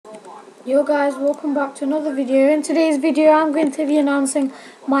Yo guys, welcome back to another video. In today's video I'm going to be announcing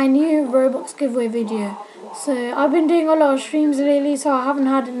my new Robux giveaway video. So I've been doing a lot of streams lately, so I haven't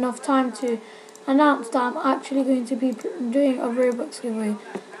had enough time to announce that I'm actually going to be doing a Robux giveaway.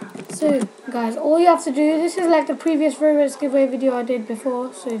 So guys, all you have to do, this is like the previous Robux giveaway video I did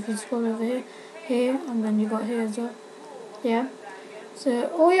before. So if you scroll over here and then you got here as well. Yeah. So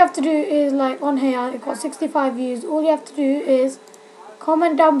all you have to do is, like on here it got 65 views. All you have to do is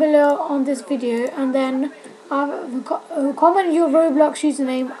comment down below on this video and then comment your Roblox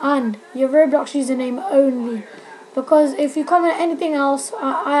username and your Roblox username only, because if you comment anything else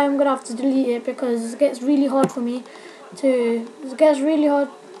I am gonna have to delete it, because it gets really hard for me to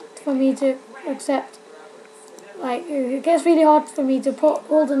accept, like it gets really hard for me to put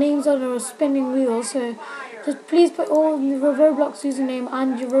all the names on a spinning wheel. So just please put all your Roblox username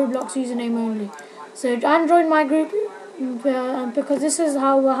and your Roblox username only. So and join my group, because this is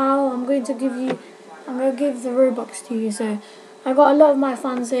how I'm going to give the Robux to you. So I got a lot of my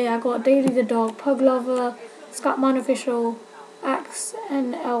fans here. I got Daily the Dog, Pug Lover, Scatman Official, Axe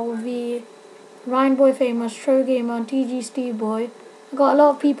NLV, Ryan Boy Famous, Tro Gamer, TG Steve Boy. I got a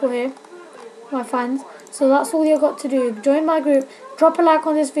lot of people here, my fans. So that's all you got to do. Join my group, drop a like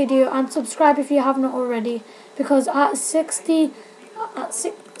on this video and subscribe if you have not already, because at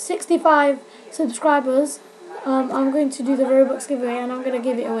 65 subscribers I'm going to do the Robux giveaway and I'm going to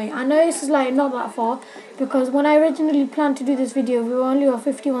give it away. I know this is like not that far, because when I originally planned to do this video we were only on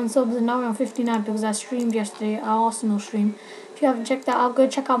 51 subs and now we're on 59 because I streamed yesterday, our Arsenal stream. If you haven't checked that out, go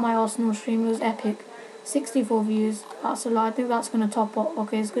check out my Arsenal stream. It was epic. 64 views, that's a lot. I think that's going to top up.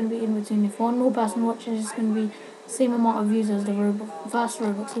 Okay, it's going to be in between. If one more person watches, it's going to be the same amount of views as the first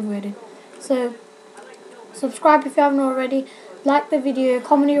Robux giveaway did. So subscribe if you haven't already. Like the video,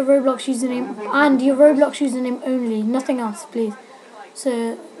 comment your Roblox username and your Roblox username only, nothing else, please.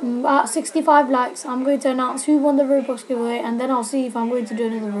 So at 65 likes, I'm going to announce who won the Roblox giveaway, and then I'll see if I'm going to do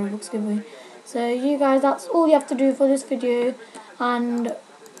another Roblox giveaway. So you guys, that's all you have to do for this video. And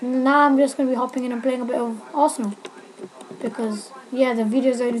now I'm just going to be hopping in and playing a bit of Arsenal, because yeah, the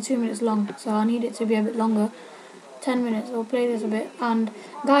video is only 2 minutes long, so I need it to be a bit longer. 10 minutes, I'll play this a bit. And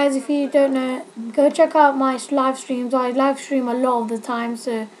guys, if you don't know, go check out my live streams. I live stream a lot of the time,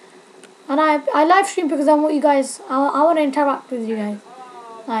 so, and I live stream because I want you guys, I want to interact with you guys.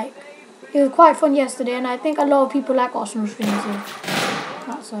 Like, it was quite fun yesterday, and I think a lot of people like Arsenal streams, so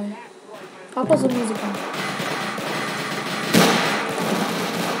that's why. I'll put some music on.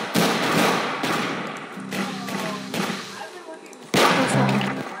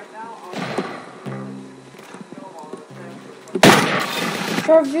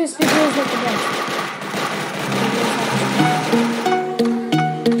 Short views videos are the best.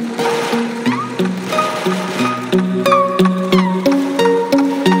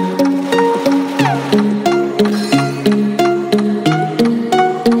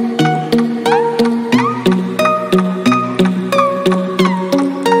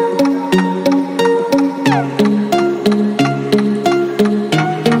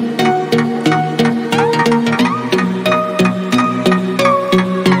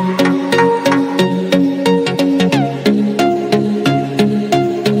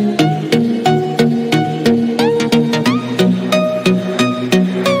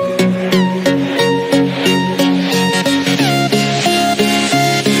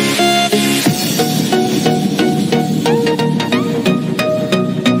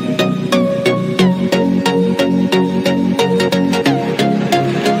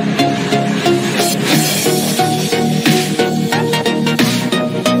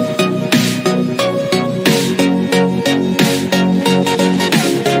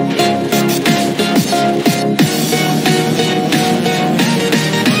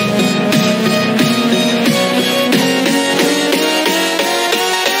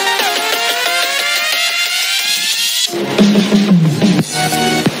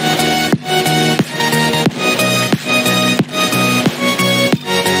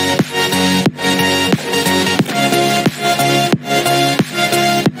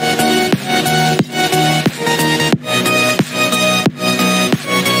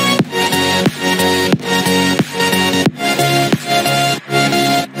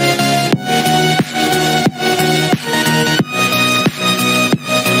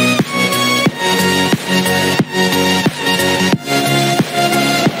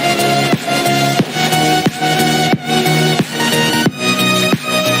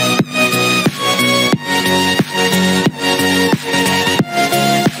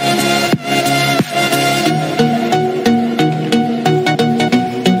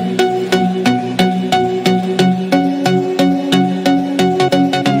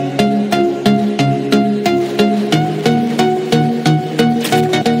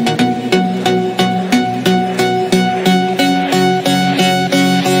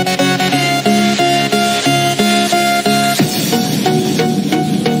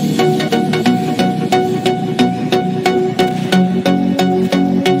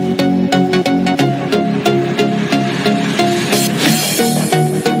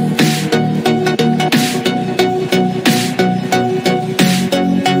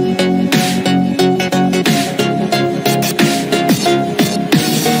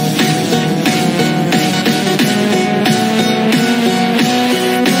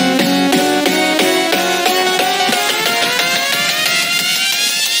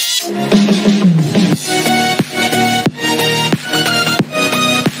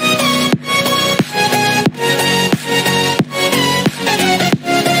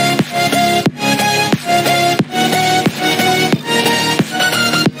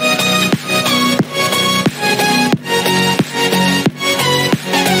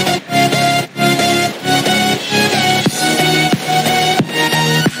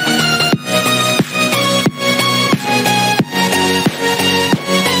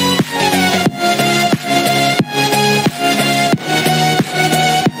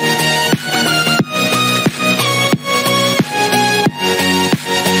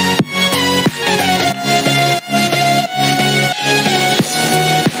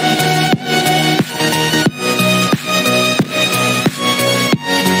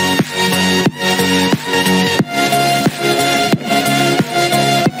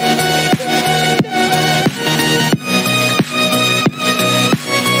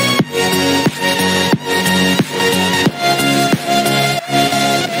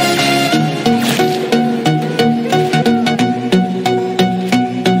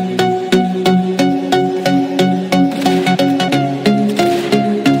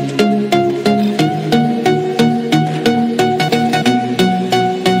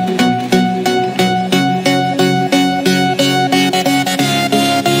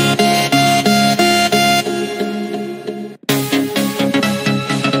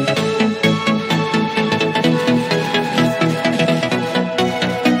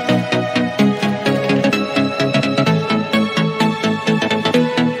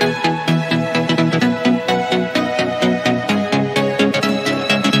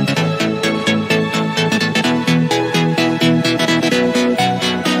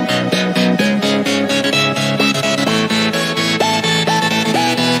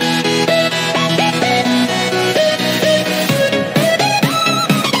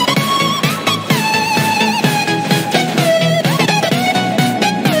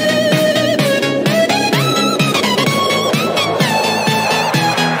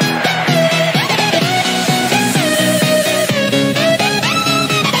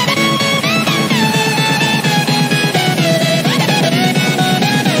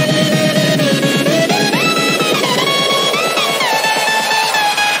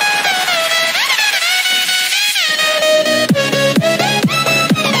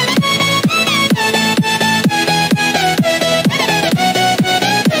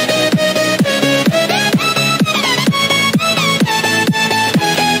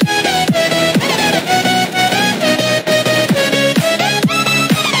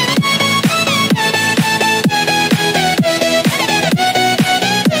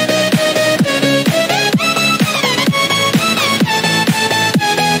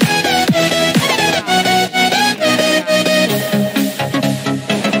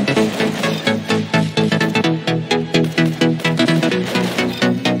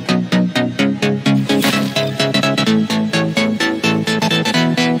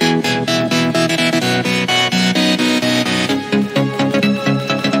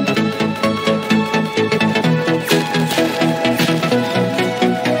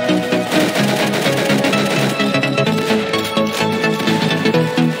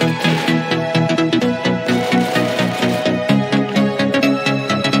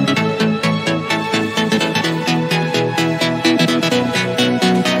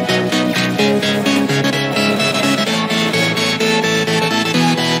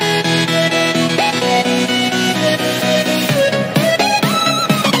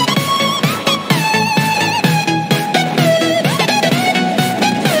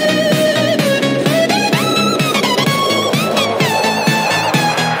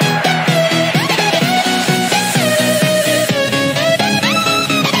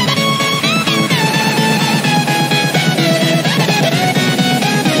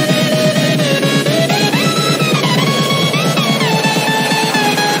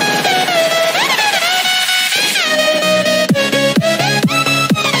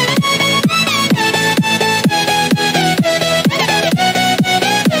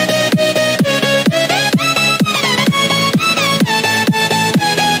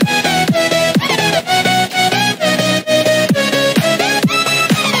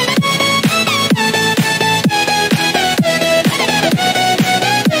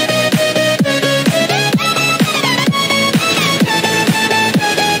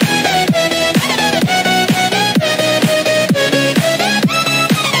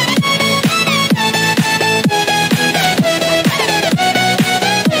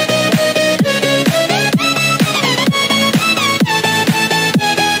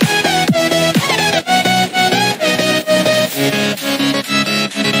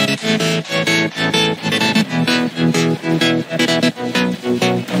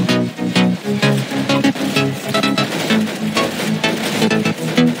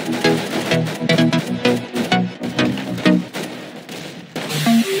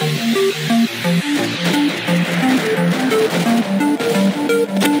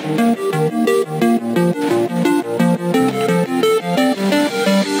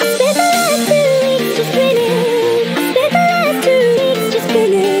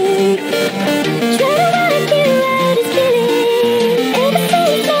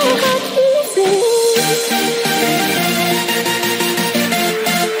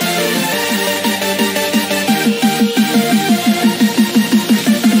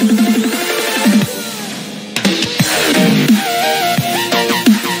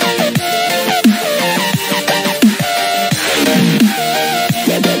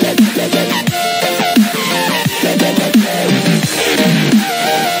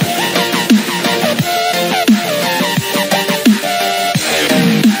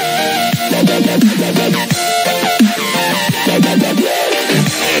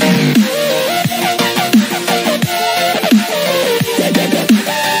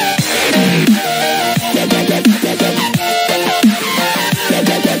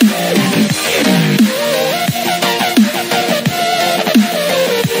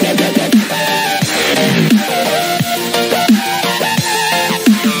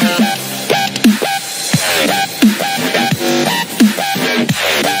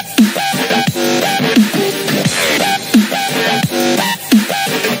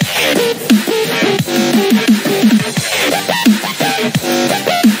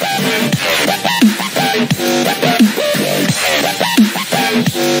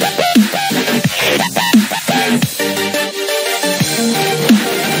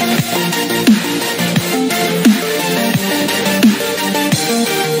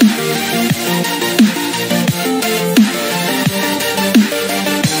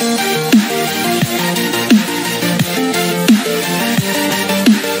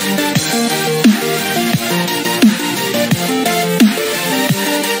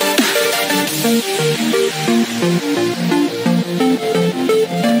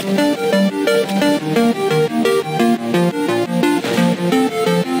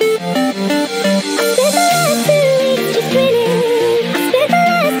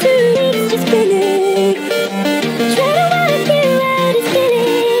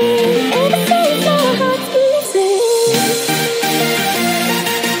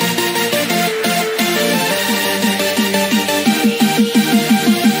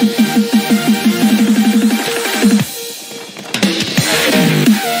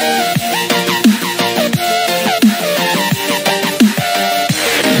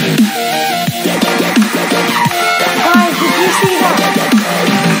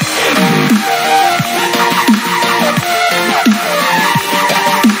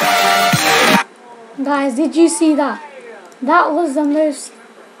 Guys, did you see that? That was the most...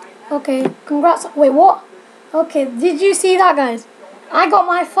 Okay, congrats. Wait, what? Okay, did you see that, guys? I got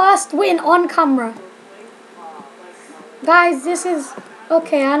my first win on camera. Guys, this is...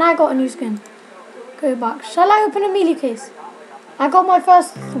 Okay, and I got a new skin. Go back. Shall I open a melee case? I got my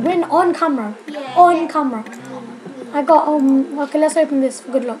first win on camera. On camera. I got... Okay, let's open this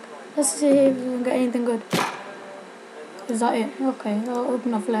for good luck. Let's see if we can get anything good. Is that it? Okay, I'll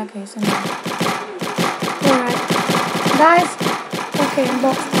open a flare case. Alright. Guys. Okay,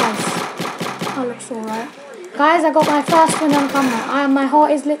 unbox twice. That looks alright. Guys, I got my first win on camera. My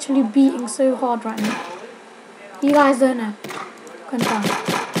heart is literally beating so hard right now. You guys don't know. Confirm.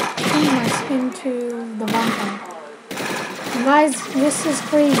 Change my skin to the vampire. And guys, this is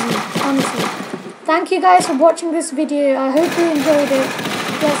crazy. Honestly. Thank you guys for watching this video. I hope you enjoyed it.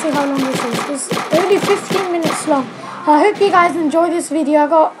 Let's see how long this is. It's only 15 minutes long. I hope you guys enjoyed this video. I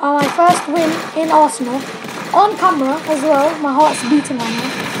got my first win in Arsenal on camera as well. My heart's beating right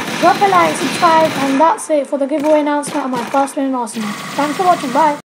now. Drop a like, subscribe, and that's it for the giveaway announcement of my first win in Arsenal. Thanks for watching. Bye.